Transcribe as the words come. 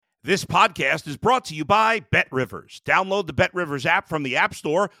This podcast is brought to you by BetRivers. Download the BetRivers app from the App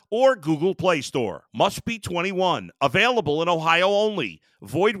Store or Google Play Store. Must be 21. Available in Ohio only.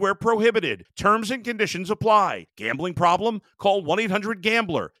 Void where prohibited. Terms and conditions apply. Gambling problem? Call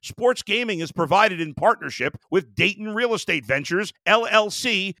 1-800-GAMBLER. Sports gaming is provided in partnership with Dayton Real Estate Ventures,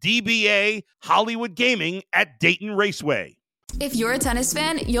 LLC, DBA, Hollywood Gaming at Dayton Raceway. If you're a tennis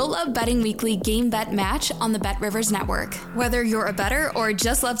fan, you'll love Betting Weekly Game Bet Match on the BetRivers Network. Whether you're a bettor or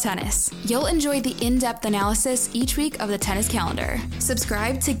just love tennis, you'll enjoy the in-depth analysis each week of the tennis calendar.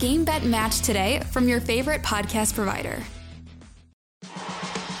 Subscribe to Game Bet Match today from your favorite podcast provider.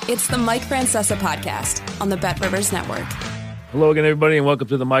 It's the Mike Francesa Podcast on the BetRivers Network. Hello again, everybody, and welcome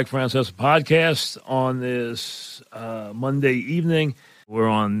to the Mike Francesa Podcast on this Monday evening. We're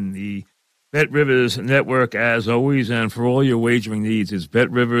on the BetRivers Network, as always, and for all your wagering needs, it's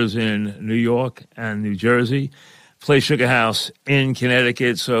BetRivers in New York and New Jersey. Play Sugar House in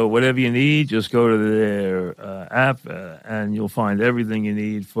Connecticut. So whatever you need, just go to their app, and you'll find everything you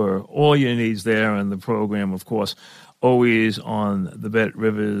need for all your needs there. And the program, of course, always on the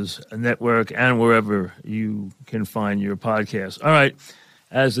BetRivers Network and wherever you can find your podcast. All right,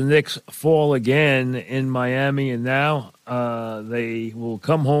 as the Knicks fall again in Miami, and now they will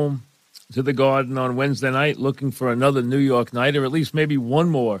come home to the Garden on Wednesday night, looking for another New York night, or at least maybe one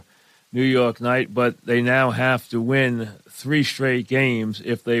more New York night, but they now have to win 3 straight games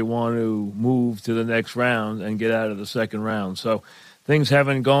if they want to move to the next round and get out of the second round. So things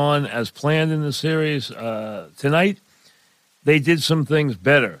haven't gone as planned in the series. Tonight, they did some things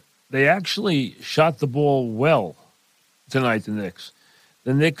better. They actually shot the ball well tonight, the Knicks.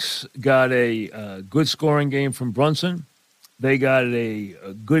 The Knicks got a good scoring game from Brunson. They got a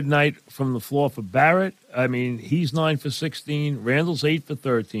good night from the floor for Barrett. I mean, he's 9 for 16. Randall's 8 for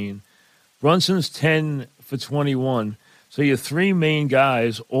 13. Brunson's 10 for 21. So your 3 main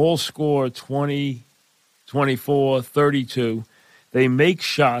guys all score 20, 24, 32. They make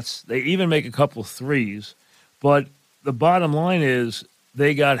shots. They even make a couple threes. But the bottom line is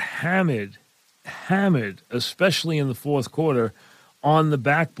they got hammered, especially in the fourth quarter, on the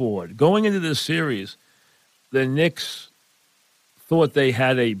backboard. Going into this series, the Knicks thought they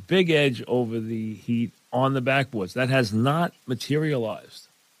had a big edge over the Heat on the backboards. That has not materialized.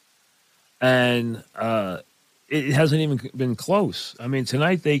 And it hasn't even been close. I mean,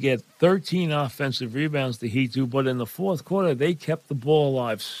 tonight they get 13 offensive rebounds, the Heat do, but in the fourth quarter, they kept the ball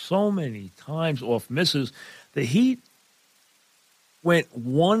alive so many times off misses. The Heat went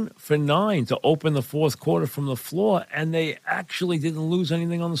 1 for 9 to open the fourth quarter from the floor, and they actually didn't lose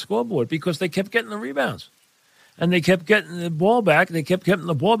anything on the scoreboard because they kept getting the rebounds. And they kept getting the ball back.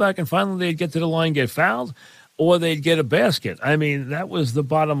 And finally they'd get to the line, get fouled, or they'd get a basket. I mean, that was the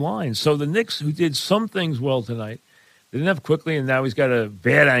bottom line. So the Knicks, who did some things well tonight, they didn't have Quickly, and now he's got a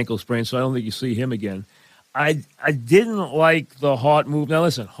bad ankle sprain, so I don't think you see him again. I didn't like the Hart move. Now,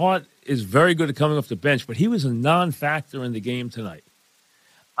 listen, Hart is very good at coming off the bench, but he was a non-factor in the game tonight.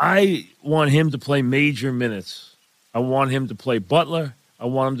 I want him to play major minutes. I want him to play Butler. I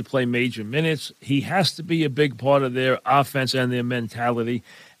want him to play major minutes. He has to be a big part of their offense and their mentality,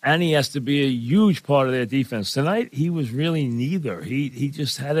 and he has to be a huge part of their defense. Tonight, he was really neither. He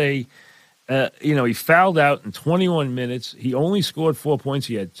just had he fouled out in 21 minutes. He only scored 4 points.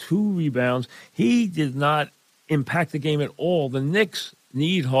 He had 2 rebounds. He did not impact the game at all. The Knicks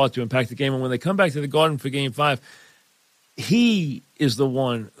need Hart to impact the game, and when they come back to the Garden for Game 5, he is the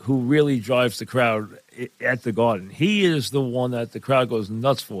one who really drives the crowd at the Garden. He is the one that the crowd goes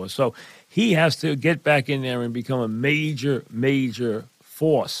nuts for. So he has to get back in there and become a major, major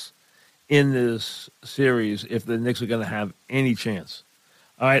force in this series if the Knicks are going to have any chance.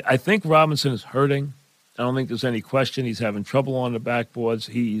 All right, I think Robinson is hurting. I don't think there's any question. He's having trouble on the backboards.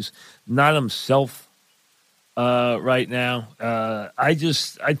 He's not himself right now. I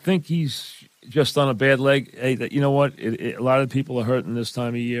think he's just on a bad leg. Hey, you know what? A lot of people are hurting this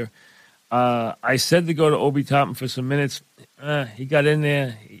time of year. I said to go to Obi Toppin for some minutes. He got in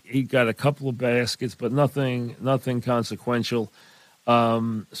there. He got a couple of baskets, but nothing consequential.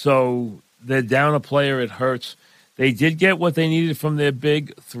 So they're down a player. It hurts. They did get what they needed from their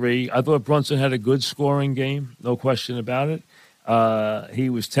big 3. I thought Brunson had a good scoring game, no question about it. He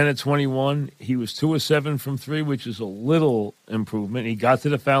was 10 of 21. He was 2 of 7 from 3, which is a little improvement. He got to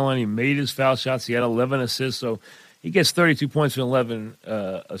the foul line. He made his foul shots. He had 11 assists, so he gets 32 points and 11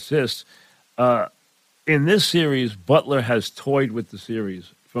 assists. In this series, Butler has toyed with the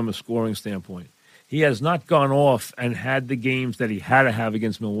series from a scoring standpoint. He has not gone off and had the games that he had to have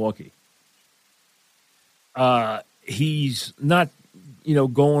against Milwaukee. He's not,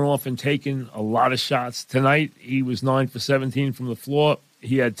 going off and taking a lot of shots. Tonight, he was 9 for 17 from the floor.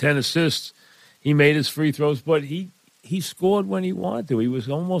 He had 10 assists. He made his free throws, but he scored when he wanted to. He was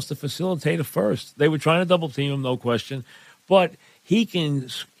almost a facilitator first. They were trying to double team him, no question, but he can.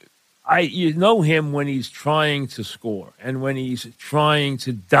 You know him when he's trying to score and when he's trying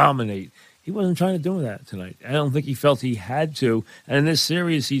to dominate. He wasn't trying to do that tonight. I don't think he felt he had to. And in this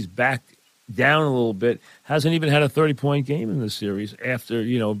series, he's back down a little bit. Hasn't even had a 30-point game in this series after,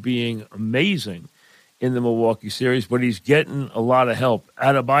 being amazing in the Milwaukee series. But he's getting a lot of help.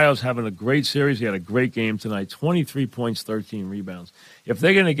 Adebayo's having a great series. He had a great game tonight. 23 points, 13 rebounds. If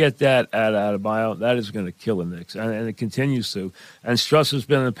they're going to get that at Adebayo, that is going to kill the Knicks. And it continues to. And Struss has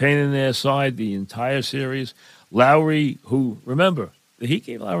been a pain in their side the entire series. Lowry, who, remember, he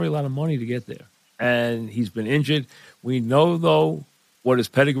gave Lowry a lot of money to get there. And he's been injured. We know, though, what his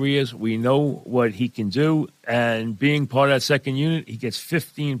pedigree is. We know what he can do. And being part of that second unit, he gets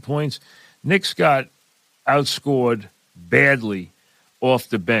 15 points. Knicks got outscored badly off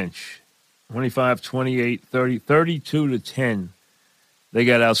the bench. 25, 28, 30, 32-10. They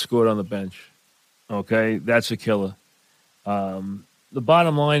got outscored on the bench. Okay, that's a killer. The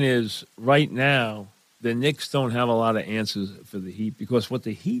bottom line is, right now, the Knicks don't have a lot of answers for the Heat because what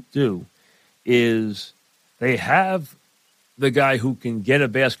the Heat do is they have the guy who can get a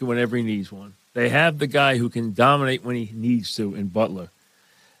basket whenever he needs one. They have the guy who can dominate when he needs to in Butler.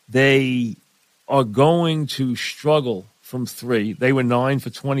 They are going to struggle from three. They were 9 for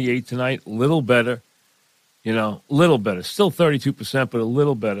 28 tonight, little better. Little better. Still 32%, but a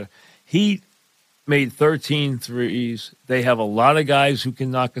little better. Heat made 13 threes. They have a lot of guys who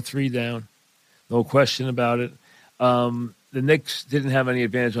can knock a three down. No question about it. The Knicks didn't have any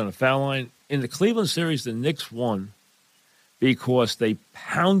advantage on the foul line. In the Cleveland series, the Knicks won because they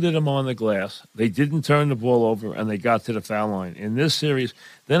pounded them on the glass. They didn't turn the ball over, and they got to the foul line. In this series,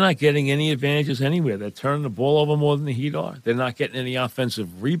 they're not getting any advantages anywhere. They're turning the ball over more than the Heat are. They're not getting any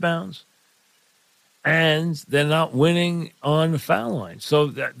offensive rebounds. And they're not winning on the foul line. So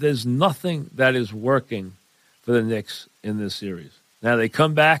there's nothing that is working for the Knicks in this series. Now they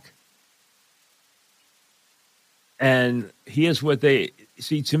come back, and here's what they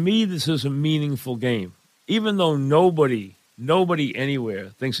see. To me, this is a meaningful game, even though nobody anywhere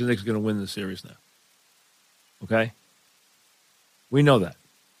thinks the Knicks are going to win the series now. Okay? We know that.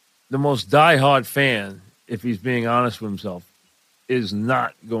 The most diehard fan, if he's being honest with himself, is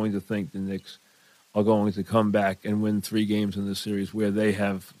not going to think the Knicks are going to come back and win 3 games in this series where they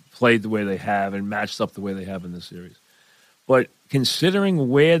have played the way they have and matched up the way they have in this series. But considering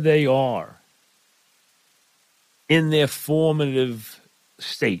where they are in their formative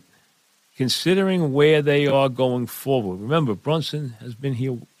state, considering where they are going forward. Remember, Brunson has been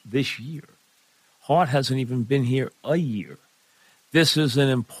here this year. Hart hasn't even been here a year. This is an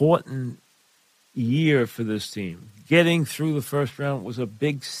important year for this team. Getting through the first round was a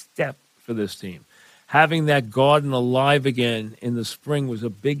big step for this team. Having that Garden alive again in the spring was a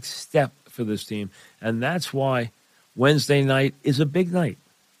big step for this team. And that's why Wednesday night is a big night.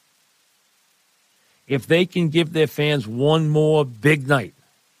 If they can give their fans one more big night,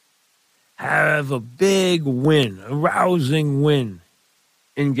 have a big win, a rousing win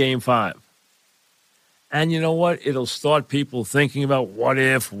in Game 5. And you know what? It'll start people thinking about what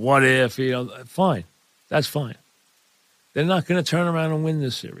if, fine. That's fine. They're not going to turn around and win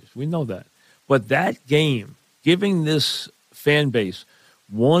this series. We know that. But that game, giving this fan base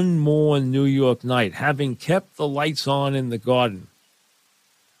one more New York night, having kept the lights on in the Garden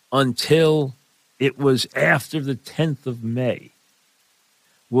until it was after the 10th of May,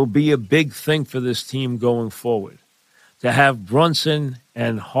 will be a big thing for this team going forward. To have Brunson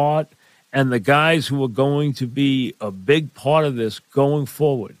and Hart and the guys who are going to be a big part of this going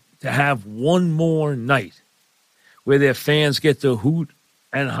forward, to have one more night where their fans get to hoot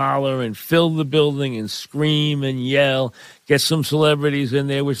and holler and fill the building and scream and yell, get some celebrities in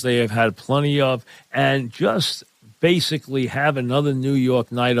there, which they have had plenty of, and just basically have another New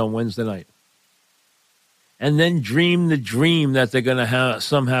York night on Wednesday night. And then dream the dream that they're going to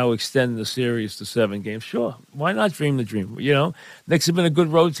somehow extend the series to 7 games. Sure, why not dream the dream? Knicks have been a good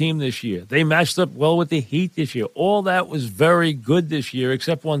road team this year. They matched up well with the Heat this year. All that was very good this year,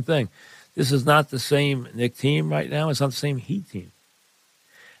 except one thing. This is not the same Knicks team right now. It's not the same Heat team.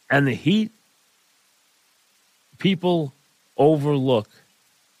 And the Heat, people overlook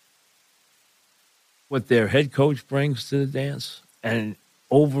what their head coach brings to the dance and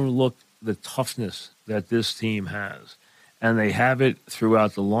overlook the toughness that this team has. And they have it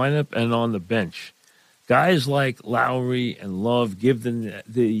throughout the lineup and on the bench. Guys like Lowry and Love give the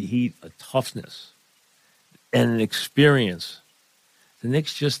Heat a toughness and an experience the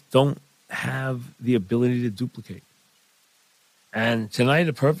Knicks just don't have the ability to duplicate. And tonight,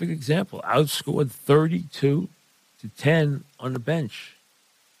 a perfect example. Outscored 32-10 on the bench.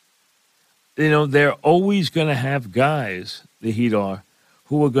 You know, they're always going to have guys, the Heat are,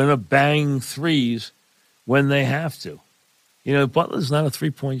 who are going to bang threes when they have to. You know, Butler's not a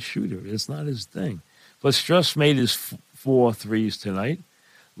three-point shooter. It's not his thing. But Struss made his 4 threes tonight.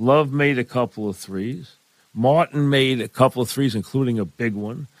 Love made a couple of threes. Martin made a couple of threes, including a big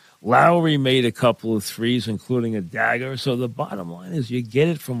one. Lowry made a couple of threes, including a dagger. So the bottom line is you get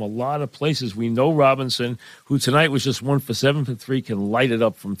it from a lot of places. We know Robinson, who tonight was just 1 for 7 for 3, can light it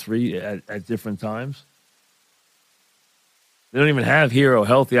up from 3 at different times. They don't even have Hero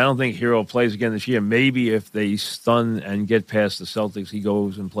healthy. I don't think Hero plays again this year. Maybe if they stun and get past the Celtics, he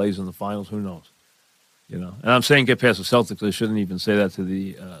goes and plays in the finals. Who knows? You know, and I'm saying get past the Celtics. I shouldn't even say that to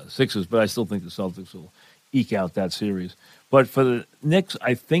the Sixers, but I still think the Celtics will eke out that series. But for the Knicks,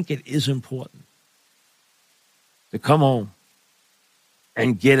 I think it is important to come home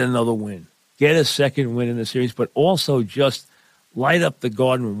and get another win, get a second win in the series, but also just light up the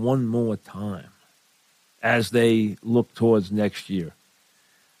Garden one more time as they look towards next year.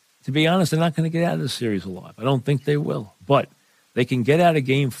 To be honest, they're not going to get out of the series alive. I don't think they will. But they can get out of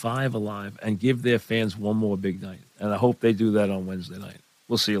Game 5 alive and give their fans one more big night. And I hope they do that on Wednesday night.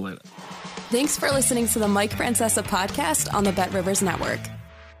 We'll see you later. Thanks for listening to the Mike Francesa podcast on the Bet Rivers Network.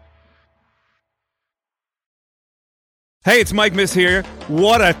 Hey, it's Mike Miss here.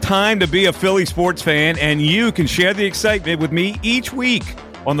 What a time to be a Philly sports fan, and you can share the excitement with me each week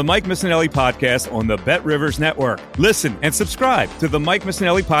on the Mike Missinelli podcast on the Bet Rivers Network. Listen and subscribe to the Mike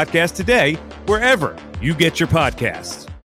Missinelli podcast today, wherever you get your podcasts.